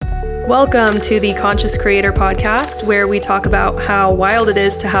Welcome to the Conscious Creator podcast, where we talk about how wild it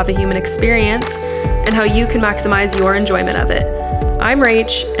is to have a human experience and how you can maximize your enjoyment of it. I'm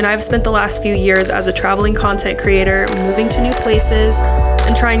Rach, and I've spent the last few years as a traveling content creator, moving to new places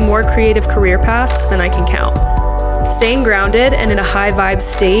and trying more creative career paths than I can count. Staying grounded and in a high vibe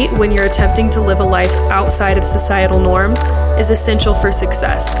state when you're attempting to live a life outside of societal norms is essential for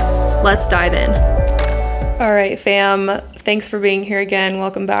success. Let's dive in. All right, fam. Thanks for being here again.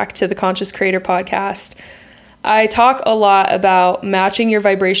 Welcome back to the Conscious Creator podcast. I talk a lot about matching your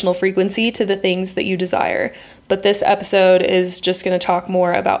vibrational frequency to the things that you desire, but this episode is just going to talk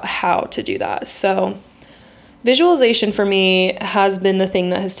more about how to do that. So, visualization for me has been the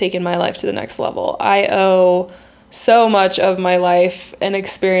thing that has taken my life to the next level. I owe so much of my life and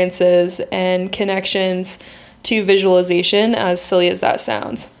experiences and connections to visualization, as silly as that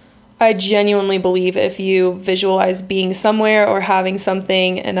sounds. I genuinely believe if you visualize being somewhere or having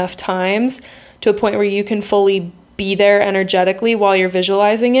something enough times to a point where you can fully be there energetically while you're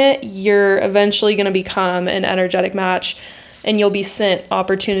visualizing it, you're eventually going to become an energetic match and you'll be sent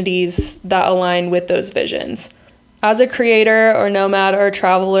opportunities that align with those visions. As a creator or nomad or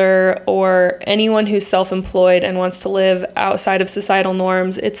traveler or anyone who's self-employed and wants to live outside of societal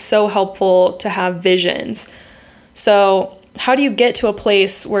norms, it's so helpful to have visions. So, how do you get to a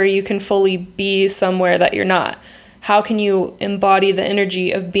place where you can fully be somewhere that you're not? How can you embody the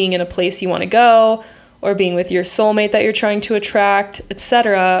energy of being in a place you want to go or being with your soulmate that you're trying to attract,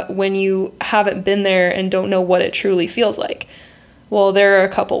 etc., when you haven't been there and don't know what it truly feels like? Well, there are a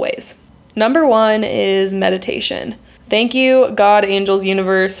couple ways. Number one is meditation. Thank you, God, angels,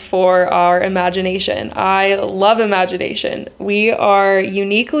 universe, for our imagination. I love imagination. We are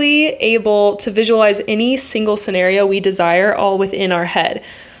uniquely able to visualize any single scenario we desire all within our head.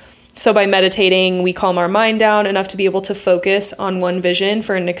 So by meditating, we calm our mind down enough to be able to focus on one vision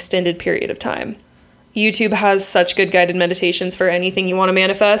for an extended period of time. YouTube has such good guided meditations for anything you want to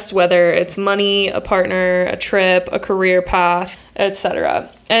manifest, whether it's money, a partner, a trip, a career path, etc.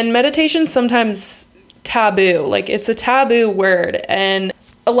 And meditation sometimes taboo, like it's a taboo word, and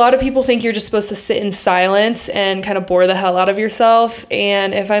a lot of people think you're just supposed to sit in silence and kind of bore the hell out of yourself.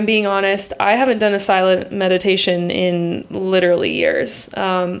 And if I'm being honest, I haven't done a silent meditation in literally years.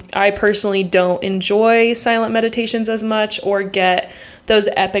 I personally don't enjoy silent meditations as much or get those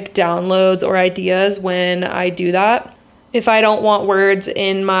epic downloads or ideas when I do that. If I don't want words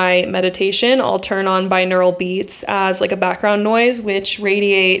in my meditation, I'll turn on binaural beats as like a background noise, which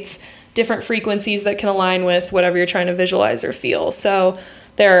radiates different frequencies that can align with whatever you're trying to visualize or feel. So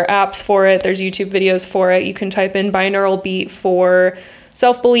there are apps for it. There's YouTube videos for it. You can type in binaural beat for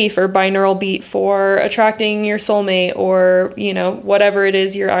self-belief or binaural beat for attracting your soulmate or, whatever it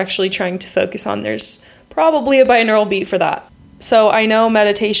is you're actually trying to focus on. There's probably a binaural beat for that. So I know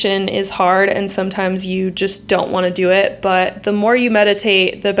meditation is hard and sometimes you just don't want to do it, but the more you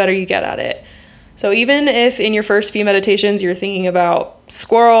meditate, the better you get at it. So even if in your first few meditations you're thinking about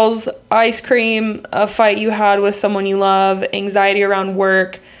squirrels, ice cream, a fight you had with someone you love, anxiety around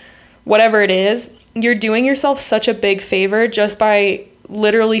work, whatever it is, you're doing yourself such a big favor just by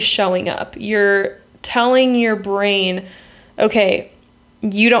literally showing up. You're telling your brain, okay,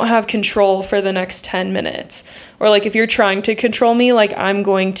 you don't have control for the next 10 minutes. Or like if you're trying to control me, like I'm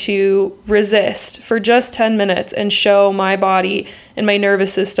going to resist for just 10 minutes and show my body and my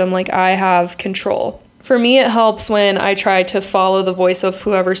nervous system like I have control. For me, it helps when I try to follow the voice of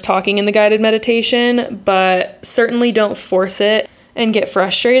whoever's talking in the guided meditation, but certainly don't force it and get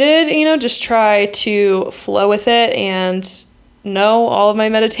frustrated. Just try to flow with it. And no, all of my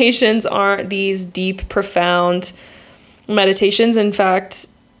meditations aren't these deep, profound meditations. In fact,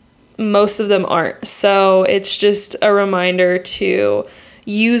 most of them aren't. So it's just a reminder to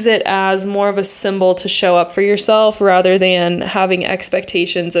use it as more of a symbol to show up for yourself rather than having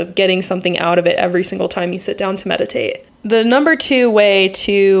expectations of getting something out of it every single time you sit down to meditate. The number two way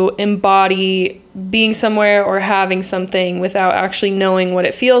to embody being somewhere or having something without actually knowing what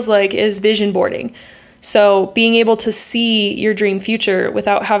it feels like is vision boarding. So being able to see your dream future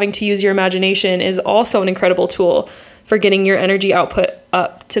without having to use your imagination is also an incredible tool for getting your energy output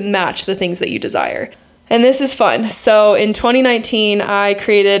up to match the things that you desire. And this is fun. So in 2019, I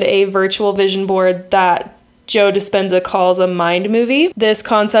created a virtual vision board that Joe Dispenza calls a mind movie. This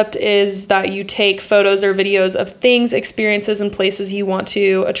concept is that you take photos or videos of things, experiences, and places you want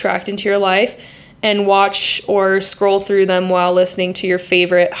to attract into your life and watch or scroll through them while listening to your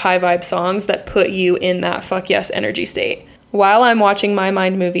favorite high vibe songs that put you in that fuck yes energy state. While I'm watching my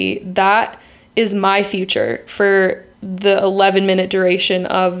mind movie, that is my future for the 11-minute duration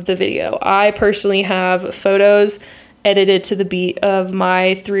of the video. I personally have photos edited to the beat of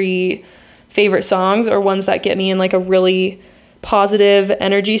my 3 favorite songs, or ones that get me in like a really positive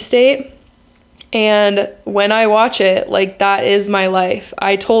energy state. And when I watch it, like, that is my life.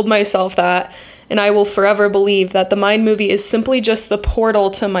 I told myself that, and I will forever believe that the Mind movie is simply just the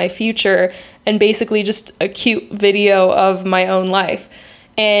portal to my future, and basically just a cute video of my own life.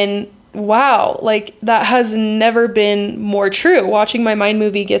 And wow, like, that has never been more true. Watching my Mind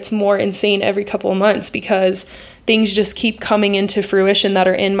movie gets more insane every couple of months, because things just keep coming into fruition that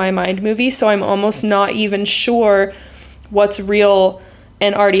are in my Mind movie. So I'm almost not even sure what's real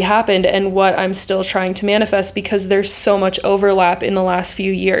and already happened and what I'm still trying to manifest, because there's so much overlap in the last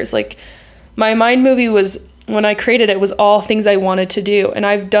few years. Like, my Mind movie was, when I created it, was all things I wanted to do, and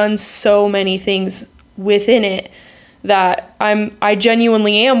I've done so many things within it that I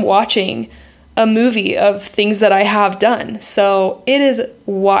genuinely am watching a movie of things that I have done. So it is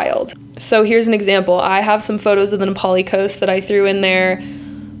wild. So here's an example. I have some photos of the Nepali coast that I threw in there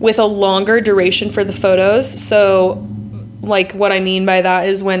with a longer duration for the photos. So like, what I mean by that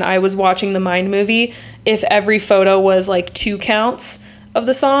is, when I was watching the Mind movie, if every photo was like 2 counts of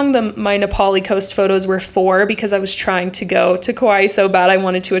the song, my Nepali coast photos were 4, because I was trying to go to Kauai so bad. I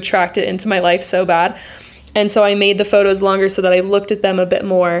wanted to attract it into my life so bad. And so I made the photos longer so that I looked at them a bit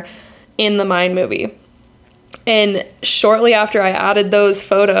more in the Mind movie. And shortly after I added those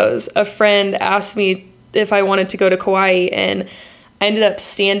photos, a friend asked me if I wanted to go to Kauai, and I ended up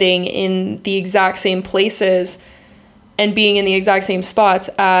standing in the exact same places and being in the exact same spots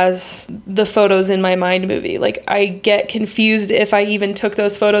as the photos in my Mind movie. Like, I get confused if I even took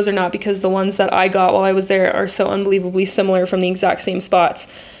those photos or not, because the ones that I got while I was there are so unbelievably similar from the exact same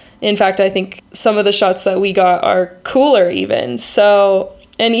spots. In fact, I think some of the shots that we got are cooler even. So,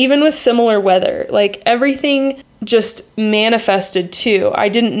 and even with similar weather, like, everything just manifested too. I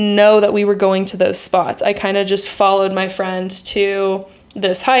didn't know that we were going to those spots. I kind of just followed my friend to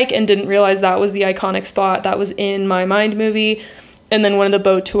this hike and didn't realize that was the iconic spot that was in my Mind movie. And then one of the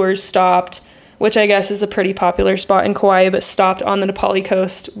boat tours stopped, which I guess is a pretty popular spot in Kauai, but stopped on the Nepali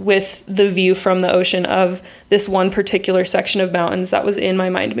coast with the view from the ocean of this one particular section of mountains that was in my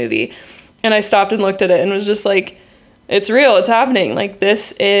Mind movie. And I stopped and looked at it and was just like, it's real, it's happening. Like,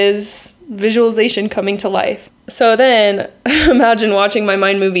 this is visualization coming to life. So then imagine watching my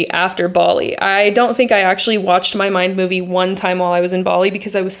Mind movie after Bali. I don't think I actually watched my Mind movie one time while I was in Bali,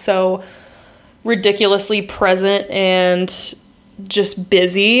 because I was so ridiculously present and just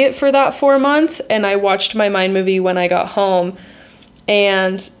busy for that 4 months. And I watched my Mind movie when I got home.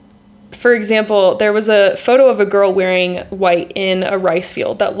 And for example, there was a photo of a girl wearing white in a rice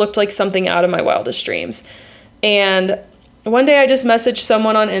field that looked like something out of my wildest dreams. And one day I just messaged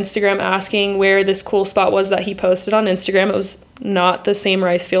someone on Instagram asking where this cool spot was that he posted on Instagram. It was not the same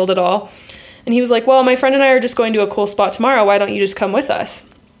rice field at all. And he was like, well, my friend and I are just going to a cool spot tomorrow. Why don't you just come with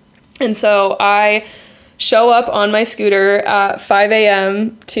us? And so I show up on my scooter at 5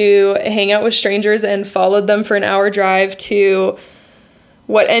 a.m. to hang out with strangers, and followed them for an hour drive to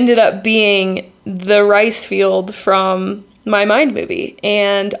what ended up being the rice field from my Mind movie.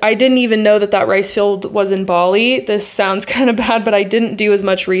 And I didn't even know that that rice field was in Bali. This sounds kind of bad, but I didn't do as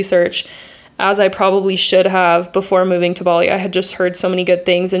much research as I probably should have before moving to Bali. I had just heard so many good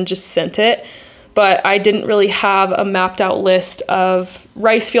things and just sent it, but I didn't really have a mapped out list of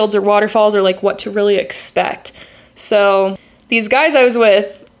rice fields or waterfalls, or like what to really expect. So these guys I was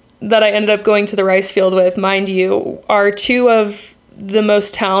with that I ended up going to the rice field with, mind you, are 2 of the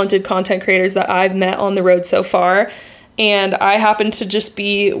most talented content creators that I've met on the road so far. And I happened to just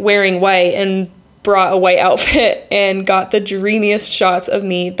be wearing white and brought a white outfit and got the dreamiest shots of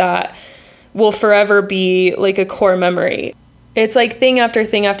me that will forever be like a core memory. It's like thing after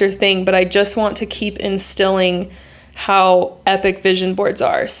thing after thing, but I just want to keep instilling how epic vision boards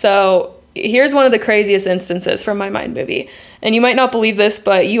are. So here's one of the craziest instances from my Mind movie. And you might not believe this,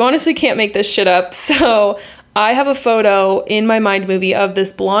 but you honestly can't make this shit up. So I have a photo in my Mind movie of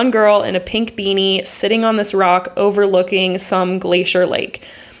this blonde girl in a pink beanie sitting on this rock overlooking some glacier lake.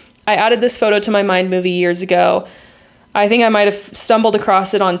 I added this photo to my Mind movie years ago. I think I might have stumbled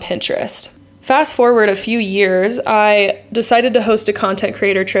across it on Pinterest. Fast forward a few years, I decided to host a content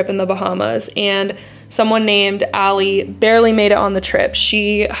creator trip in the Bahamas, and someone named Allie barely made it on the trip.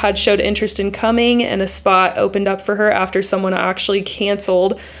 She had showed interest in coming, and a spot opened up for her after someone actually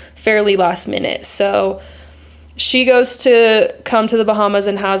canceled fairly last minute. So she goes to come to the Bahamas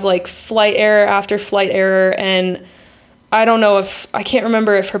and has like flight error after flight error. And I can't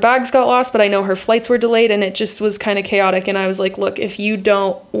remember if her bags got lost, but I know her flights were delayed, and it just was kind of chaotic. And I was like, look, if you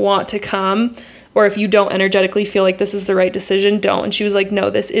don't want to come, or if you don't energetically feel like this is the right decision, don't. And she was like, no,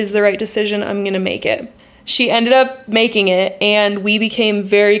 this is the right decision. I'm going to make it. She ended up making it, and we became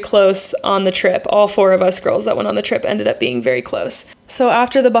very close on the trip. All 4 of us girls that went on the trip ended up being very close. So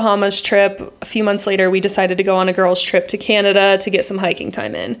after the Bahamas trip, a few months later, we decided to go on a girls' trip to Canada to get some hiking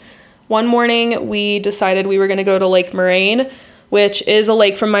time in. One morning, we decided we were going to go to Lake Moraine, which is a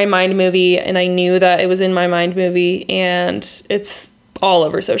lake from my Mind movie, and I knew that it was in my Mind movie, and it's all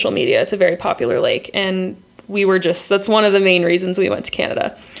over social media. It's a very popular lake, and that's one of the main reasons we went to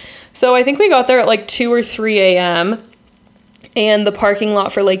Canada. So I think we got there at like 2 or 3 a.m., and the parking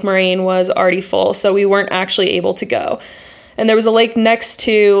lot for Lake Moraine was already full, so we weren't actually able to go. And there was a lake next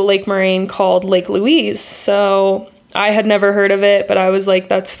to Lake Moraine called Lake Louise, so I had never heard of it, but I was like,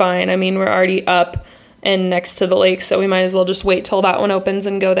 that's fine. I mean, we're already up and next to the lake, so we might as well just wait till that one opens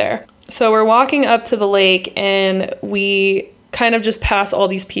and go there. So we're walking up to the lake, and we kind of just pass all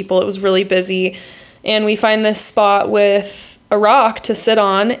these people. It was really busy, and we find this spot with a rock to sit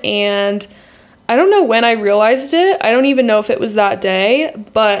on, and I don't know when I realized it. I don't even know if it was that day,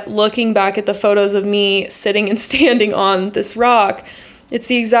 but looking back at the photos of me sitting and standing on this rock, it's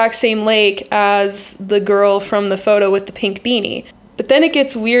the exact same lake as the girl from the photo with the pink beanie. But then it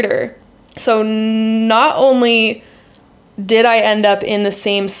gets weirder. So not only did I end up in the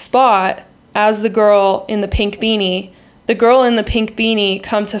same spot as the girl in the pink beanie, the girl in the pink beanie,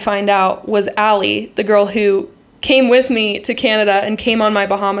 come to find out, was Allie, the girl who came with me to Canada and came on my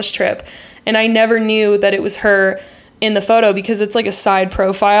Bahamas trip. And I never knew that it was her in the photo because it's like a side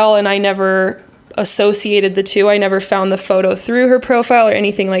profile, and I never associated the two. I never found the photo through her profile or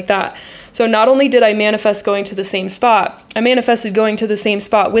anything like that. So not only did I manifest going to the same spot, I manifested going to the same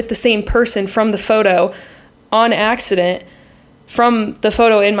spot with the same person from the photo on accident from the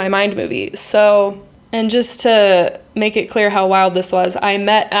photo in my Mind movie. So, and just to make it clear how wild this was, I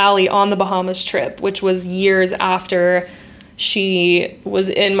met Allie on the Bahamas trip, which was years after she was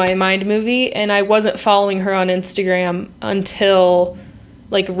in my Mind movie, and I wasn't following her on Instagram until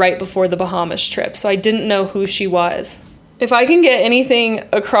like right before the Bahamas trip, so I didn't know who she was. If I can get anything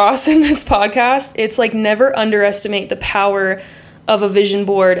across in this podcast, it's like never underestimate the power of a vision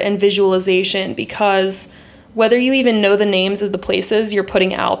board and visualization, because whether you even know the names of the places you're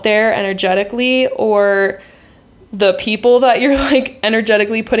putting out there energetically, or the people that you're like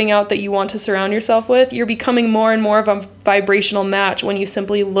energetically putting out that you want to surround yourself with, you're becoming more and more of a vibrational match when you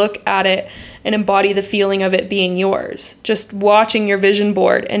simply look at it and embody the feeling of it being yours. Just watching your vision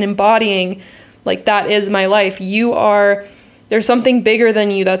board and embodying, like, that is my life. There's something bigger than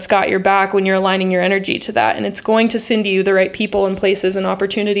you that's got your back when you're aligning your energy to that, and it's going to send you the right people and places and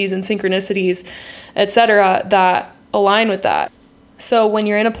opportunities and synchronicities, etc., that align with that. So when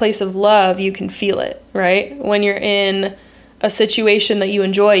you're in a place of love, you can feel it, right? When you're in a situation that you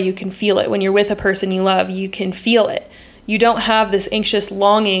enjoy, you can feel it. When you're with a person you love, you can feel it. You don't have this anxious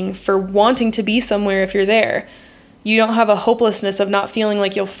longing for wanting to be somewhere if you're there. You don't have a hopelessness of not feeling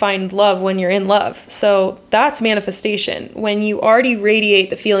like you'll find love when you're in love. So that's manifestation. When you already radiate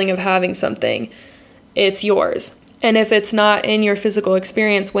the feeling of having something, it's yours. And if it's not in your physical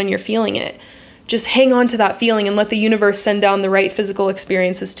experience when you're feeling it, just hang on to that feeling and let the universe send down the right physical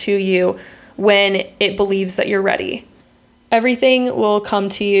experiences to you when it believes that you're ready. Everything will come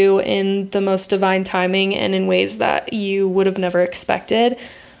to you in the most divine timing and in ways that you would have never expected.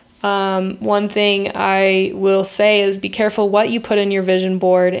 One thing I will say is be careful what you put in your vision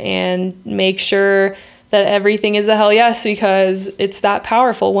board, and make sure that everything is a hell yes, because it's that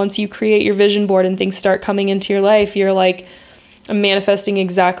powerful. Once you create your vision board and things start coming into your life, you're like, I'm manifesting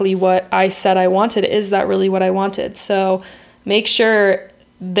exactly what I said I wanted. Is that really what I wanted? So make sure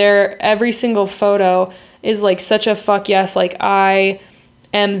every single photo is like such a fuck yes, like I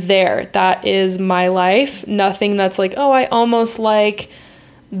am there. That is my life. Nothing that's like, oh, I almost like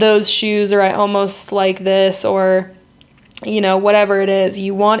those shoes, or I almost like this, or, you know, whatever it is.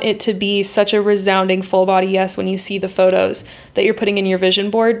 You want it to be such a resounding full body yes when you see the photos that you're putting in your vision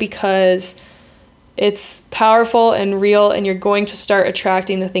board, because it's powerful and real, and you're going to start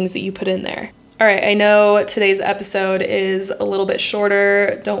attracting the things that you put in there. All right, I know today's episode is a little bit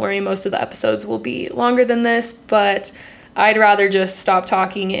shorter. Don't worry, most of the episodes will be longer than this, but I'd rather just stop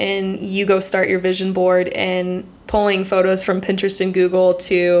talking and you go start your vision board and pulling photos from Pinterest and Google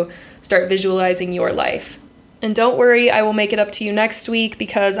to start visualizing your life. And don't worry, I will make it up to you next week,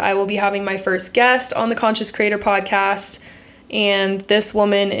 because I will be having my first guest on the Conscious Creator podcast, and this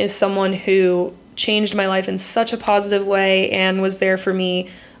woman is someone who changed my life in such a positive way and was there for me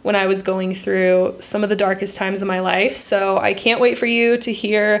when I was going through some of the darkest times of my life. So I can't wait for you to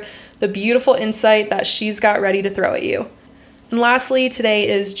hear the beautiful insight that she's got ready to throw at you. And lastly, today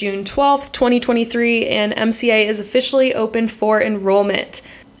is June 12th, 2023, and MCA is officially open for enrollment.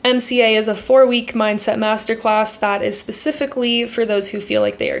 MCA is a 4-week mindset masterclass that is specifically for those who feel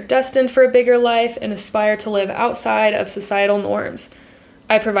like they are destined for a bigger life and aspire to live outside of societal norms.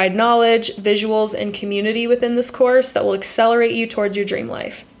 I provide knowledge, visuals, and community within this course that will accelerate you towards your dream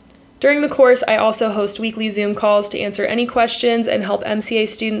life. During the course, I also host weekly Zoom calls to answer any questions and help MCA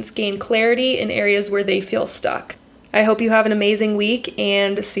students gain clarity in areas where they feel stuck. I hope you have an amazing week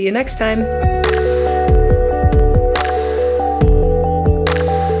and see you next time.